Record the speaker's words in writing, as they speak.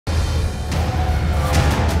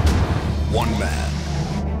one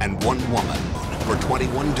man and one woman for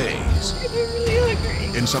 21 days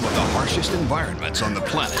in some of the harshest environments on the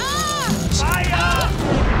planet. Fire!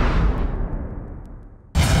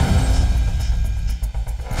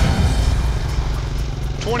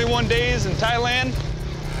 21 days in Thailand,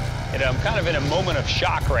 and I'm kind of in a moment of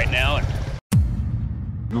shock right now.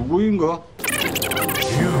 누구인가?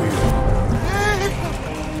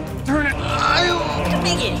 Turn it.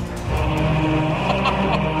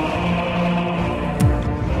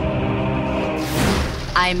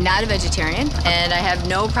 I'm not a vegetarian, and I have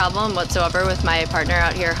no problem whatsoever with my partner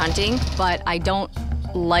out here hunting, but I don't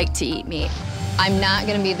like to eat meat. I'm not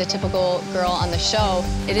gonna be the typical girl on the show.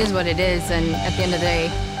 It is what it is, and at the end of the day,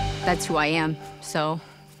 that's who I am. So,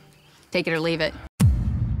 take it or leave it.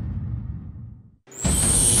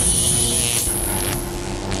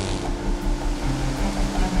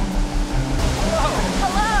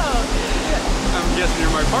 Hello. I'm guessing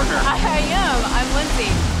you're my partner. I am. I'm Lindsay.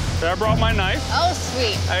 So I brought my knife. Oh,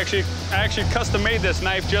 sweet. I actually custom made this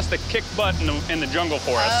knife just to kick butt in the jungle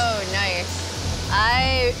for us. Oh, nice.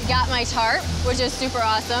 I got my tarp, which is super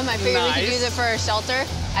awesome. I figured we could use it for a shelter.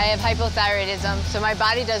 I have hypothyroidism, so my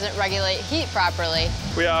body doesn't regulate heat properly.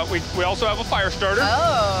 We also have a fire starter.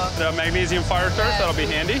 Oh. The magnesium fire starter, so that'll be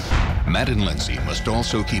handy. Matt and Lindsay must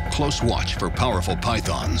also keep close watch for powerful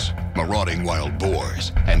pythons, marauding wild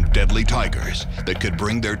boars, and deadly tigers that could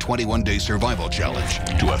bring their 21-day survival challenge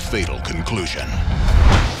to a fatal conclusion.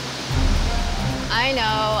 I know,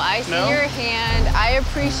 I see your hand. I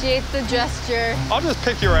appreciate the gesture. I'll just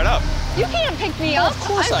pick you right up. You can't pick me up. Of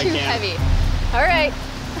course I'm I too can. heavy. All right.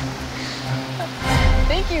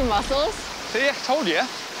 Thank you, muscles. See, I told you. All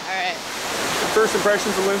right. First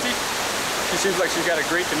impressions of Lindsay? She seems like she's got a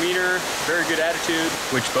great demeanor, very good attitude,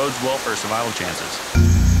 which bodes well for survival chances.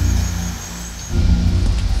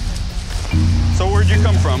 So where'd you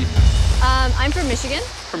come from? I'm from Michigan.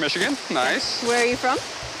 From Michigan, nice. Where are you from?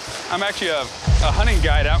 I'm actually a hunting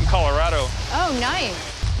guide out in Colorado. Oh, nice.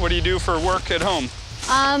 What do you do for work at home?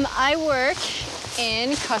 I work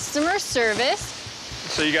in customer service.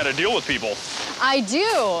 So you got to deal with people. I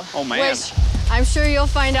do. Oh, man. Which I'm sure you'll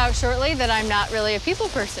find out shortly that I'm not really a people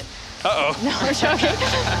person. Uh-oh. No, I'm joking.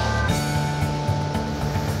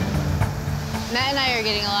 Matt and I are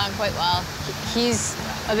getting along quite well. He's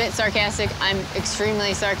a bit sarcastic. I'm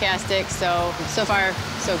extremely sarcastic, so far,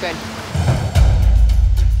 so good.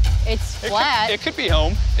 It's flat. It could be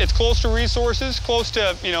home. It's close to resources, close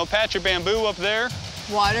to, patch of bamboo up there.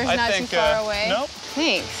 Water's not too far away. Nope.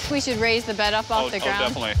 Thanks. We should raise the bed up off the ground. Oh,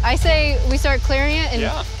 definitely. I say we start clearing it and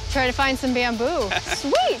try to find some bamboo.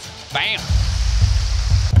 Sweet. Bam.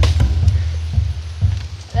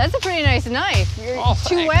 That's a pretty nice knife. You're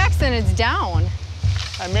 2 whacks and it's down.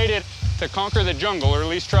 I made it to conquer the jungle, or at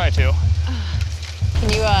least try to. Can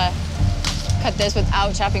you cut this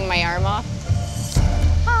without chopping my arm off?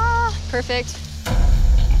 Perfect.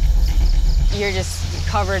 You're just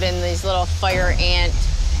covered in these little fire ant,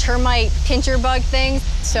 termite pincher bug things.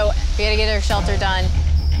 So we gotta get our shelter done.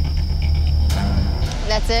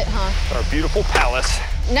 That's it, huh? Our beautiful palace.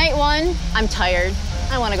 Night one, I'm tired.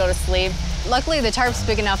 I wanna go to sleep. Luckily, the tarp's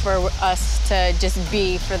big enough for us to just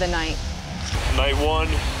be for the night. Night one,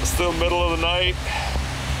 still middle of the night.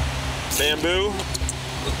 Bamboo,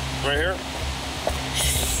 right here.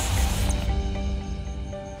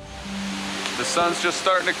 The sun's just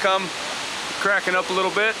starting to come, cracking up a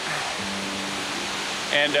little bit.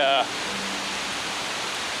 And it's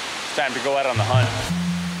time to go out on the hunt.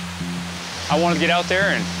 I want to get out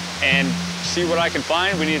there and see what I can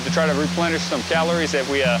find. We need to try to replenish some calories that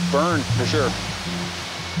we burn, for sure.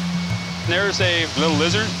 There's a little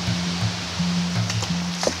lizard.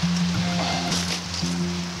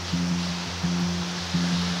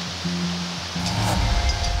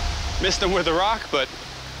 Missed him with a rock, but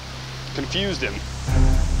confused him.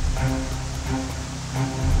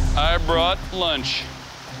 I brought lunch.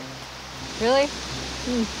 Really?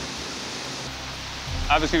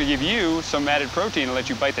 I was gonna give you some added protein and let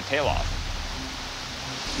you bite the tail off.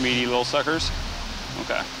 Meaty little suckers?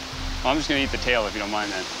 Okay. Well, I'm just gonna eat the tail if you don't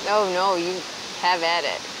mind that. No, you have at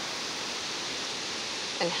it.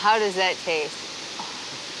 And how does that taste?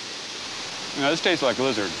 This tastes like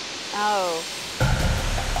lizard. Oh.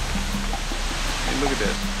 Hey, look at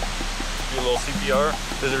this. Do a little CPR,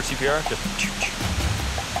 lizard CPR, just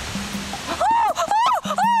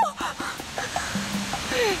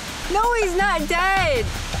No, he's not dead.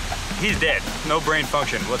 He's dead. No brain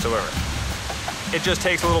function whatsoever. It just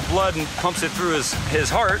takes a little blood and pumps it through his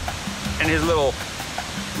heart, and his little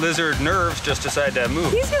lizard nerves just decide to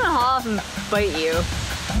move. He's gonna haul off and bite you.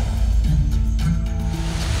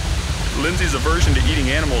 Lindsay's aversion to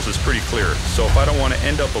eating animals is pretty clear. So if I don't want to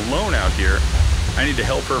end up alone out here, I need to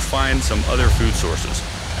help her find some other food sources.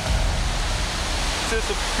 This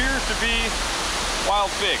appears to be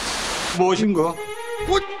wild figs. 무엇인가?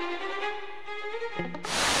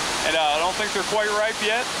 And I don't think they're quite ripe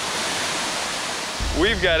yet.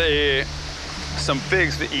 We've got some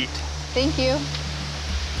figs to eat. Thank you.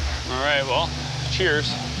 All right, well,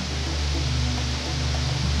 cheers.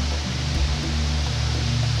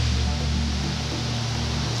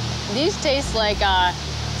 These taste like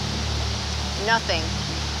nothing.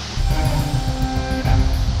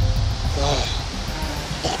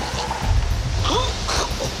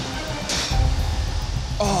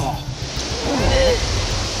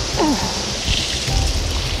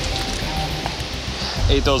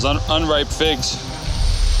 Ate those unripe figs.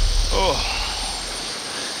 Oh.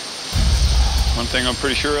 One thing I'm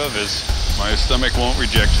pretty sure of is my stomach won't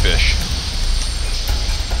reject fish.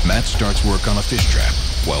 Matt starts work on a fish trap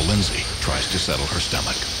while Lindsay tries to settle her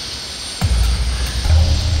stomach.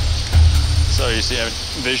 So you see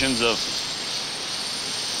visions of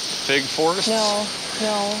fig forests? No,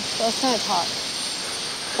 let's not talk.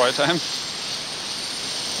 Quiet time?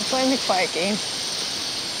 We're playing the quiet game.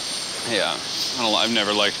 Yeah, I've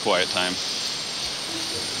never liked quiet time.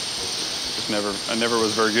 I never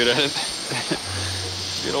was very good at it.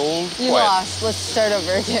 Good old quiet. You lost. Let's start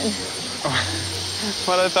over again.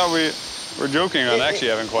 But I thought we were joking on actually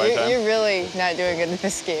having quiet time. You're really not doing good at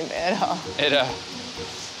this game at all.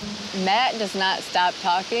 Matt does not stop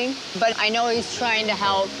talking, but I know he's trying to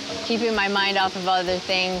help, keeping my mind off of other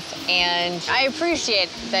things, and I appreciate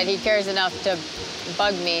that he cares enough to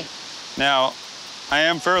bug me. Now, I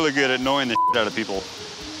am fairly good at knowing the shit out of people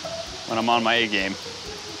when I'm on my A game.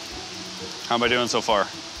 How am I doing so far?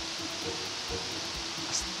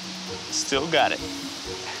 Still got it.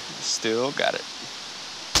 Still got it.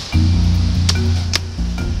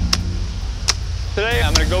 Today,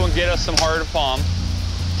 I'm gonna go and get us some heart of palm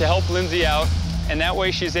to help Lindsay out, and that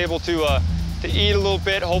way she's able to eat a little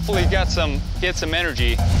bit, hopefully get some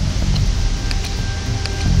energy.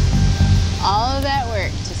 All of that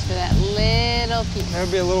work just for that little piece. There'll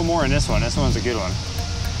be a little more in this one. This one's a good one.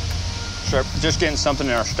 Sure, just getting something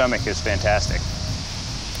in our stomach is fantastic.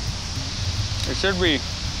 It should be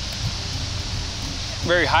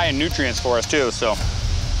very high in nutrients for us too, so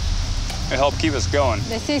it'll help keep us going.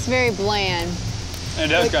 This tastes very bland. And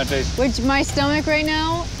it does kind of taste. Which my stomach right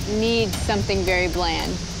now needs something very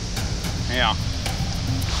bland. Yeah.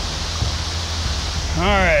 All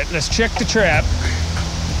right, let's check the trap.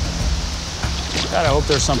 God, I hope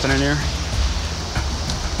there's something in here.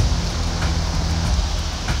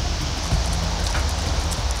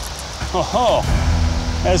 Oh,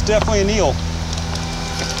 that's definitely an eel.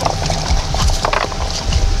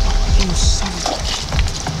 You son of a...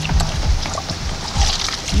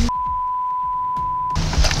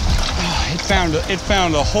 It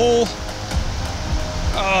found a whole...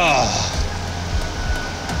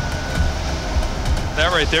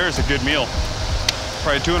 That right there is a good meal.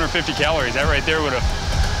 Probably 250 calories. That right there would have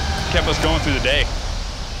kept us going through the day.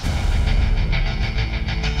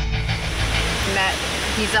 Matt,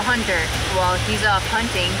 he's a hunter. While he's off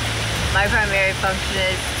hunting, my primary function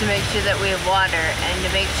is to make sure that we have water and to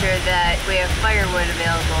make sure that we have firewood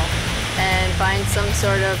available. And find some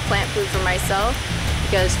sort of plant food for myself,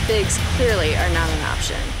 because figs clearly are not an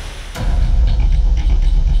option.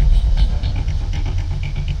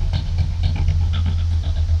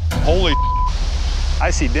 Holy I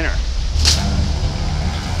see dinner.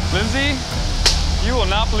 Lindsay, you will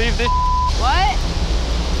not believe this. What?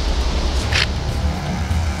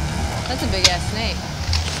 That's a big ass snake.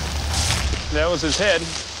 That was his head.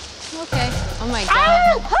 Okay. Oh my God.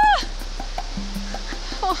 Ah!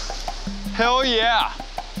 Oh. Hell yeah.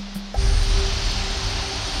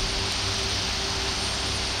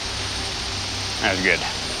 That's good.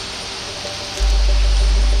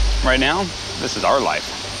 Right now, this is our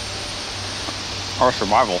life. Our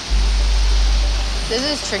survival. This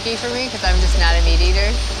is tricky for me because I'm just not a meat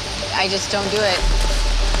eater. I just don't do it.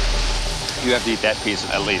 You have to eat that piece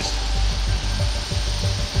at least.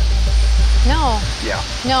 No. Yeah.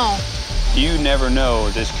 No. You never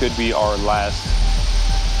know, this could be our last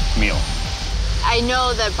meal. I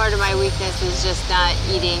know that part of my weakness is just not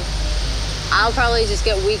eating. I'll probably just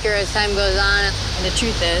get weaker as time goes on. And the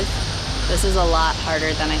truth is, this is a lot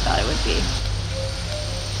harder than I thought it would be.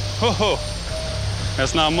 Oh,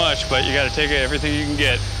 that's not much, but you got to take everything you can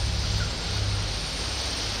get.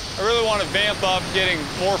 I really want to vamp up getting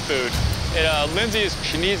more food. Lindsay,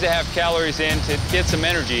 she needs to have calories in to get some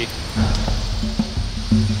energy.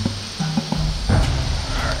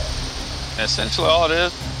 Essentially all it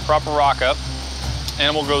is prop a rock up.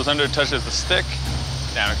 Animal goes under, touches the stick,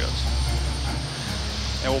 down it goes.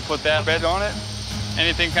 And we'll put that bed on it.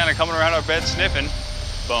 Anything kind of coming around our bed sniffing,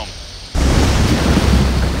 boom.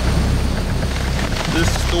 This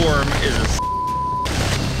storm is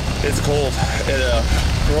it's cold.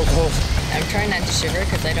 Real cold. I'm trying not to shiver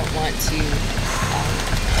because I don't want to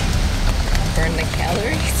burn the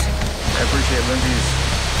calories. I appreciate Lindsay's,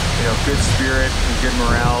 good spirit and good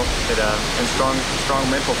morale and strong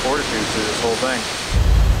mental fortitude through this whole thing.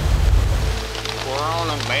 We're on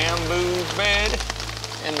a bamboo bed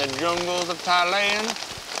in the jungles of Thailand.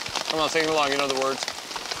 Come on, sing along, you know the words.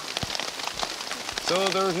 So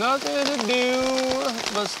there's nothing to do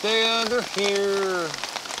but stay under here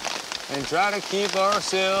and try to keep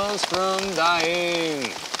ourselves from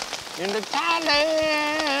dying in the Thailand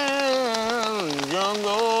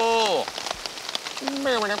jungle.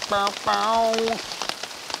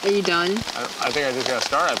 Are you done? I think I just got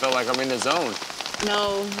started. I felt like I'm in the zone.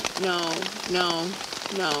 No.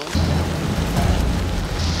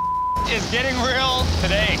 It's getting real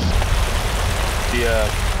today.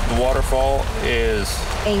 The waterfall is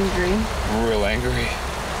Angry. real angry.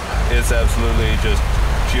 It's absolutely just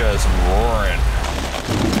roaring.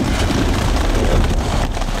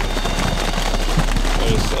 I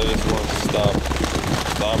just want to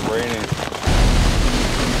stop raining.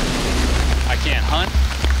 I can't hunt.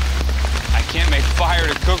 I can't make fire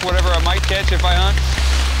to cook whatever I might catch if I hunt.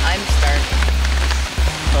 I'm starving.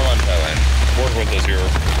 Come on, Thailand. Work with us here.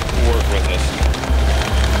 Work with us.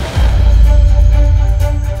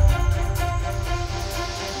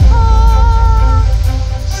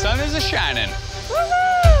 Sun is a-shining.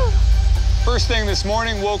 First thing this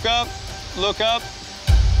morning, woke up, look up,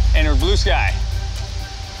 and there's blue sky.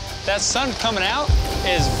 That sun coming out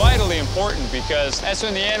is vitally important because that's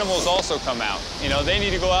when the animals also come out. They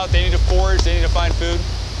need to go out, they need to forage, they need to find food.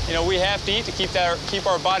 We have to eat to keep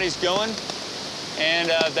our bodies going, and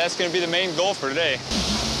that's going to be the main goal for today.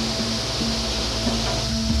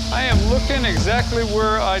 I am looking exactly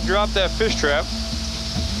where I dropped that fish trap,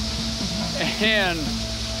 and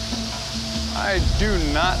I do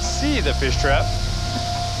not see the fish trap.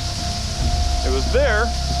 It was there.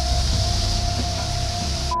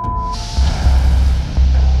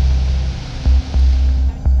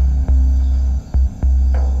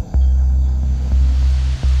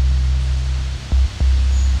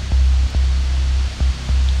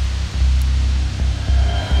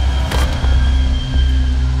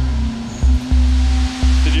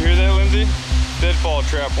 Did you hear that, Lindsay? Deadfall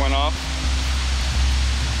trap went off.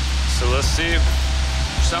 So let's see if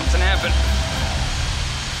something happened.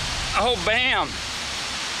 Oh, bam!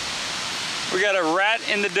 We got a rat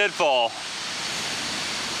in the deadfall.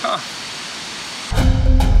 Huh.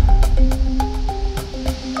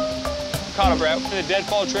 Caught a rat in the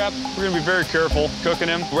deadfall trap. We're gonna be very careful cooking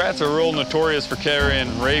him. Rats are real notorious for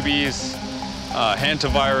carrying rabies,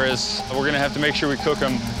 hantavirus. We're gonna have to make sure we cook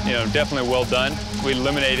them, definitely well done. We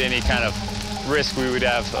eliminate any kind of risk we would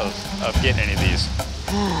have of getting any of these.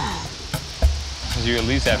 Because you at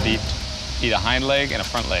least have to eat a hind leg and a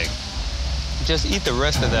front leg. Just eat the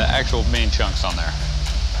rest of the actual main chunks on there.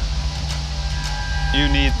 You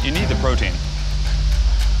need the protein.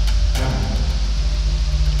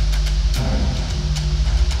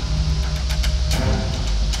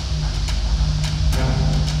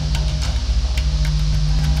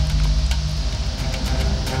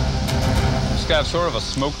 It's got sort of a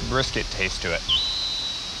smoked brisket taste to it.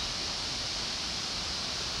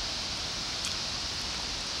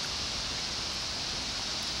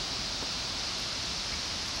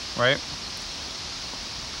 Right?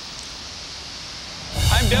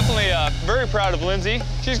 I'm definitely very proud of Lindsay.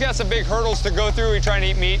 She's got some big hurdles to go through. We're trying to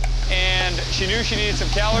eat meat, and she knew she needed some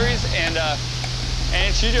calories, and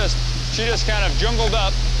she just kind of jungled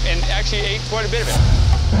up and actually ate quite a bit of it.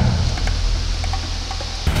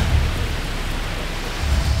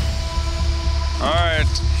 All right.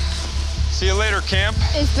 See you later, camp.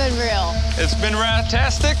 It's been real. It's been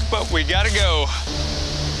fantastic, but we gotta go.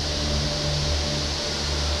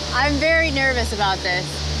 I'm very nervous about this.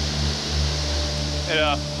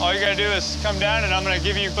 All you gotta do is come down and I'm gonna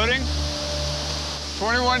give you footing.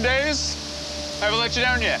 21 days, I haven't let you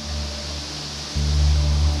down yet.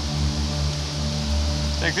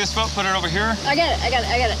 Take this foot, put it over here. I got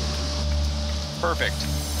it. Perfect.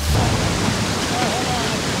 All right, hold on,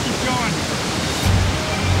 let's keep going.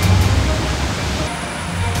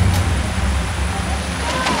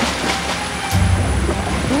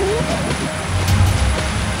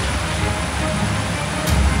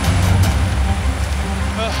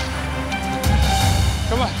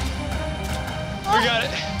 Come on. We got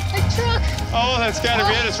it. A truck. Oh, that's gotta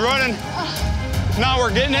be it. it's running. Now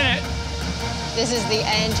we're getting in it. This is the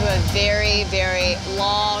end to a very, very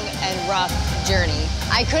long and rough journey.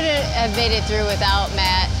 I couldn't have made it through without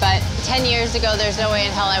Matt, but 10 years ago, there's no way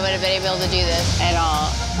in hell I would have been able to do this at all.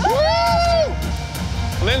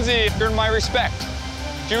 Woo! Lindsay earned my respect.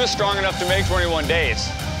 She was strong enough to make 21 days.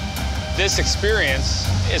 This experience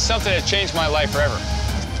is something that changed my life forever.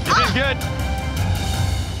 You did good.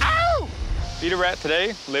 Ow! Eat a rat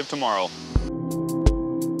today, live tomorrow.